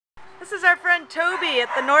This is our friend Toby at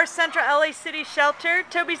the North Central LA City Shelter.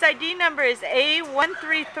 Toby's ID number is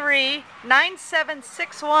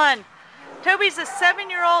A1339761. Toby's a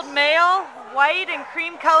 7-year-old male, white and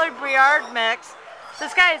cream-colored Briard mix.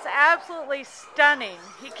 This guy is absolutely stunning.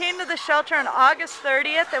 He came to the shelter on August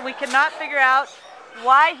 30th and we cannot figure out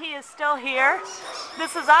why he is still here.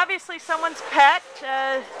 This is obviously someone's pet.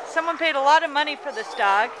 Someone paid a lot of money for this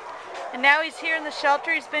dog. And now he's here in the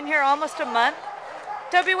shelter. He's been here almost a month.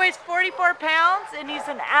 Toby weighs 44 pounds and he's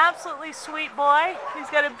an absolutely sweet boy. He's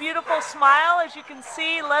got a beautiful smile, as you can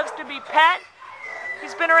see. He loves to be pet.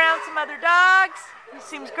 He's been around some other dogs. He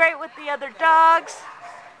seems great with the other dogs.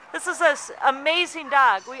 This is an amazing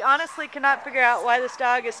dog. We honestly cannot figure out why this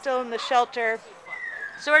dog is still in the shelter.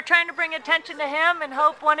 So we're trying to bring attention to him and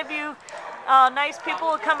hope one of you nice people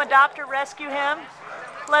will come adopt or rescue him.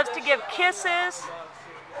 Loves to give kisses.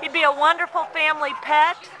 He'd be a wonderful family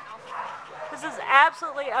pet. This is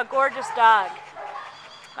absolutely a gorgeous dog.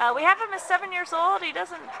 We have him as 7 years old. He's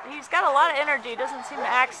got a lot of energy. He doesn't seem to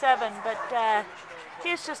act 7, but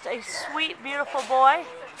he's just a sweet, beautiful boy.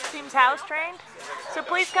 Seems house trained. So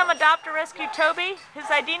please come adopt or rescue Toby.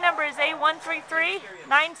 His ID number is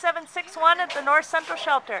A1339761 at the North Central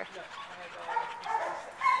Shelter.